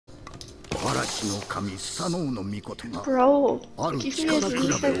Bro, give me a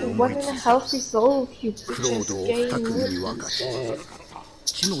reason. What in a health resolve you bitches game.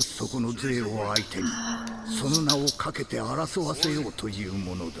 地の底の勢を相手にその名をかけて争わせようという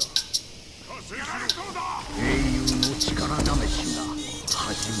ものだ。英雄の力試しが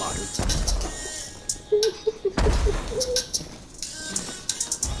始まる。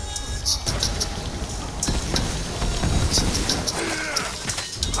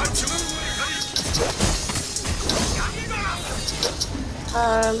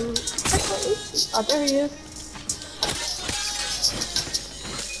Oh, there he is.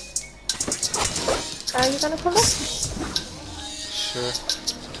 Are you gonna come back? Sure.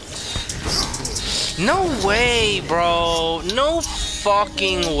 No way, bro. No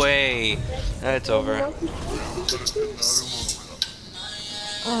fucking way. It's over.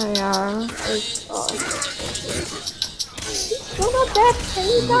 Oh yeah. It's still not dead. Can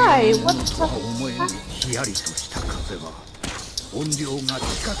you die? What the fuck? ヒヤリとした風は怨霊が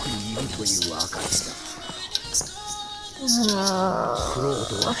近くにいるという証だ。クロ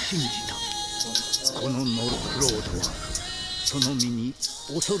ードは信じた。このクロードはその身に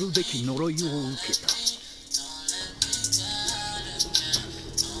恐るべき呪いを受けた。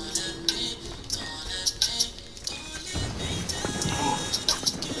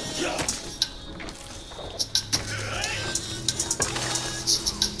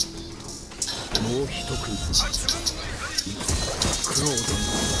もう一組クロードの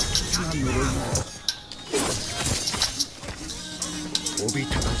不吉な呪いがおび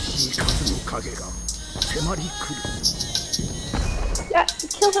ただしい数の影が迫り来る。Yeah,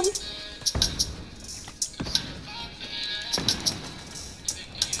 kill him.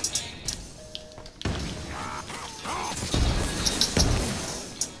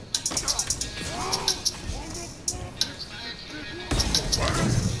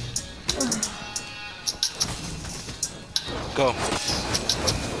 Go.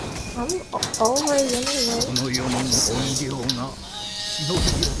 I'm already anyway. この世の怨霊が忍び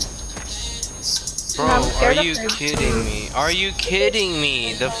寄る。Bro, are you kidding me? Are you kidding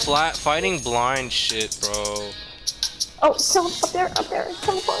me? The flat fighting blind shit, bro. Oh, kill him up there,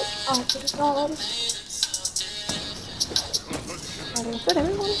 teleport. Oh, thank God. Is that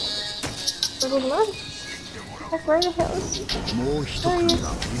everyone? Everyone left? Heck, where the hell is he? もう一組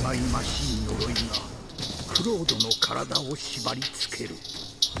が忌々しい呪いがクロードの体を縛り付ける。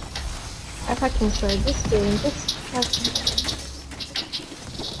I fucking tried this game. This fucking.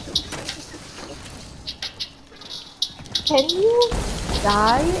 Can you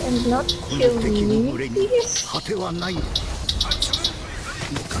die and not kill me, please? 果てはない。疑い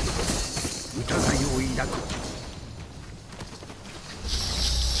を抱く。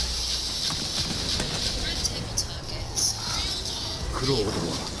クロードは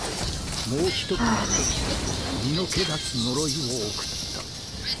もう一組身の毛立つ呪いを送った。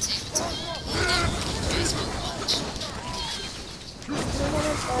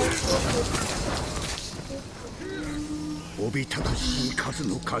おびただしい数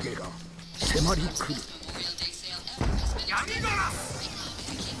の影が迫り来る。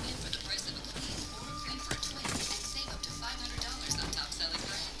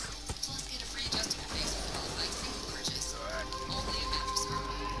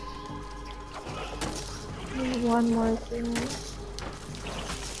One more thing.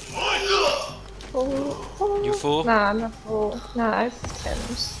 You full? Nah, I'm not full. Nah, I have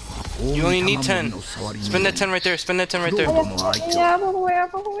 10s. You only need 10. Spend that 10 right there. Spend that 10 right there. Yeah, I'm away,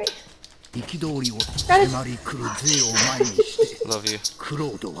 I'm away. Love you. クロ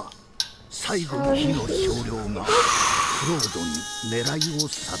ードは最後の火の少量がクロードに狙いを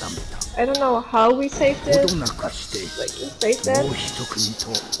定めた。I don't know how we saved it. ほどなくしてもう一組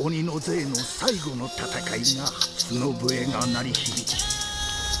と鬼の勢の最後の戦いが角笛が鳴り響き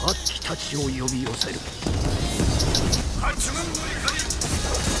悪鬼たちを呼び寄せる。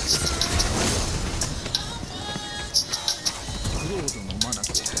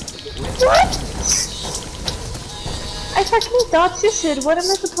What? I fucking dodged your shit. What am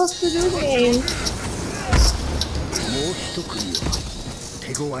I supposed to do, man? もう一組は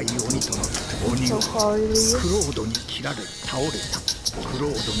手強い鬼との鬼がクロードに切られ倒れた。クロ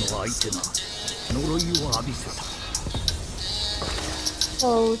ードの相手が呪いを浴びせた。お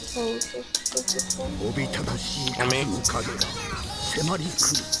びただしい数の影が迫り来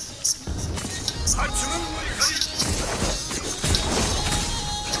る。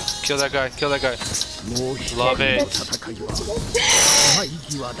Kill that guy. Kill that guy. Love it.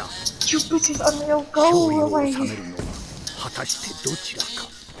 You bitches on your go away.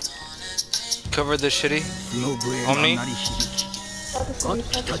 Cover this shitty. Omni. 悪鬼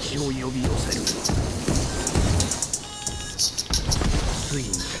たちを呼び寄せる。ついに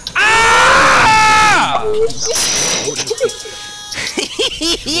Ah!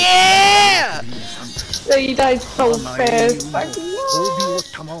 Yeah! He died so fast. Fucking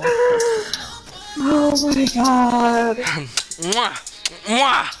no. Oh my god. Mwah!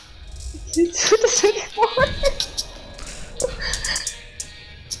 Mwah! He do this anymore.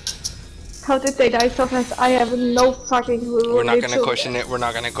 How did they die so fast? I have no fucking clue. We're not gonna question it. We're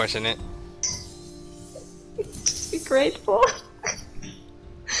not gonna question it. Just be grateful.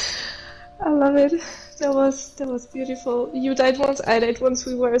 I love it. That was beautiful. You died once, I died once.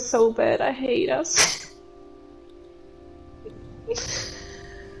 We were so bad. I hate us.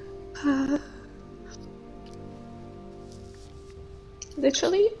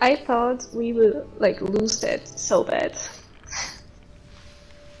 Literally, I thought we would like lose that so bad.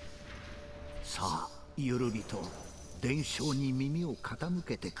 さあ、ゆるりと伝承に耳を傾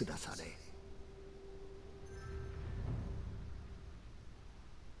けてくだされ。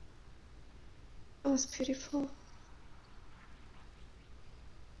It was beautiful.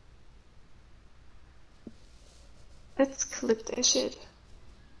 Let's clip that shit.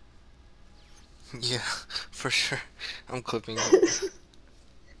 Yeah, for sure. I'm clipping it.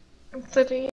 I'm clipping it.